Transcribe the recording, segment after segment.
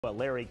Well,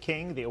 Larry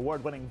King, the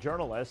award-winning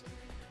journalist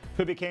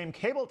who became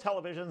cable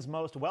television's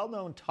most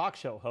well-known talk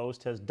show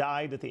host, has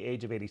died at the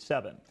age of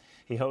 87.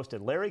 He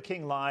hosted Larry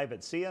King Live at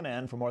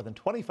CNN for more than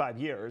 25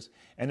 years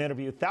and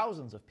interviewed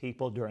thousands of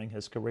people during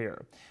his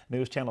career.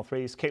 News Channel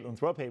 3's Caitlin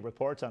Thrope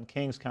reports on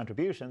King's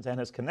contributions and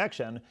his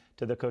connection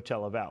to the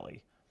Coachella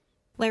Valley.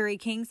 Larry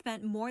King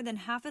spent more than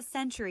half a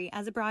century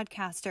as a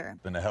broadcaster.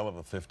 Been a hell of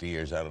a 50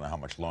 years. I don't know how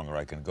much longer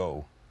I can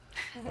go.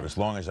 But as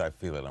long as I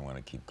feel it, I'm going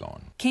to keep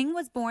going. King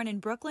was born in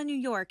Brooklyn, New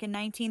York in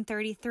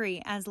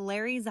 1933 as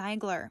Larry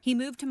Ziegler. He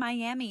moved to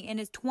Miami in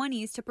his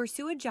 20s to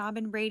pursue a job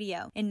in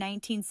radio. In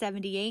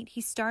 1978,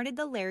 he started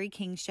The Larry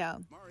King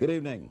Show. Good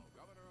evening.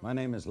 My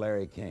name is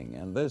Larry King,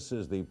 and this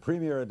is the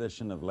premiere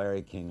edition of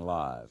Larry King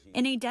Live.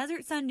 In a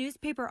Desert Sun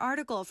newspaper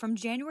article from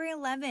January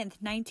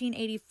 11th,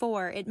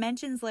 1984, it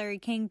mentions Larry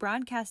King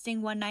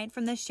broadcasting one night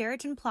from the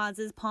Sheraton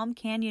Plaza's Palm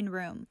Canyon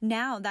room.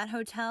 Now that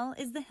hotel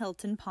is the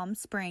Hilton Palm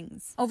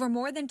Springs. Over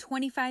more than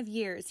 25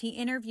 years, he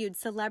interviewed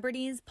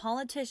celebrities,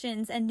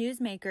 politicians, and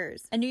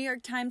newsmakers. A New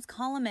York Times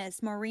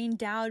columnist, Maureen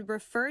Dowd,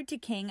 referred to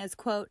King as,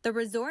 quote, the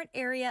resort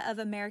area of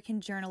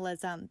American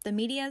journalism, the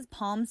media's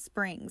Palm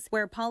Springs,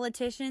 where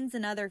politicians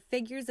and other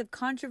figures of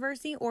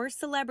controversy or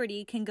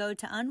celebrity can go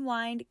to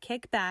unwind,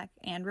 kick back,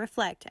 and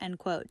reflect, end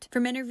quote.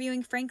 From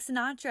interviewing Frank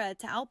Sinatra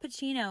to Al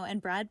Pacino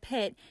and Brad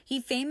Pitt, he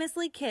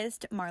famously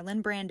kissed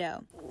Marlon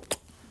Brando.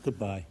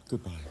 Goodbye.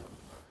 Goodbye.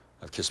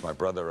 I've kissed my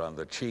brother on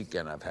the cheek,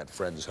 and I've had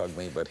friends hug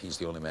me, but he's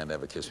the only man to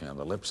ever kiss me on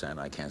the lips, and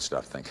I can't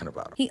stop thinking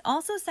about him. He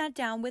also sat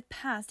down with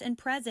past and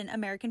present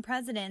American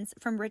presidents,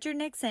 from Richard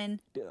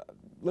Nixon.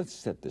 Let's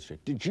set this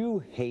straight. Did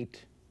you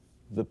hate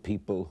the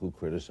people who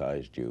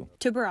criticized you?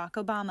 To Barack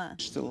Obama.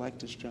 Still like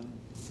this job?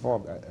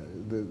 Oh,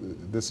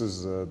 this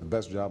is the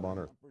best job on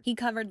earth. He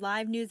covered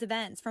live news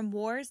events from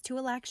wars to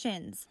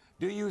elections.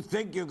 Do you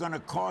think you're going to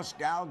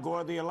cost Al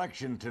Gore the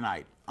election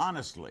tonight?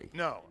 Honestly.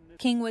 No.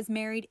 King was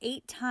married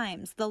 8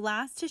 times, the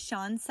last to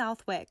Sean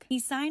Southwick. He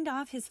signed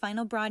off his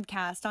final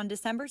broadcast on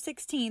December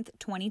 16,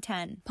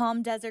 2010.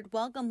 Palm Desert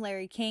welcomed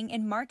Larry King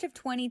in March of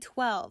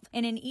 2012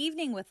 in an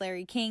evening with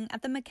Larry King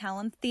at the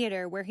McCallum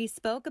Theater, where he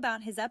spoke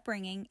about his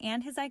upbringing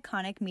and his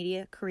iconic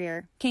media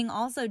career. King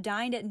also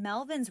dined at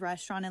Melvin's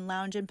Restaurant and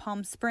Lounge in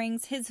Palm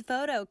Springs. His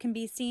photo can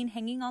be seen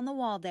hanging on the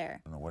wall there.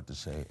 I don't know what to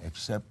say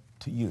except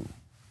to you,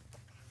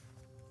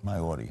 my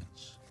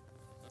audience.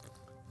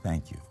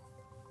 Thank you.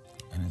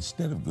 And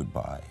instead of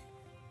goodbye,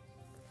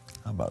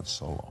 how about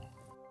so long?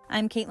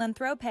 I'm Caitlin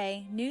Thrope,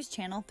 News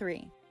Channel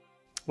 3.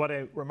 What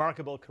a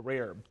remarkable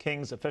career.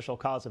 King's official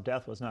cause of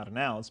death was not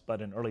announced,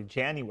 but in early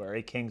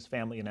January, King's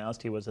family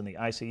announced he was in the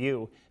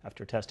ICU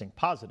after testing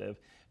positive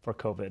for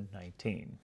COVID-19.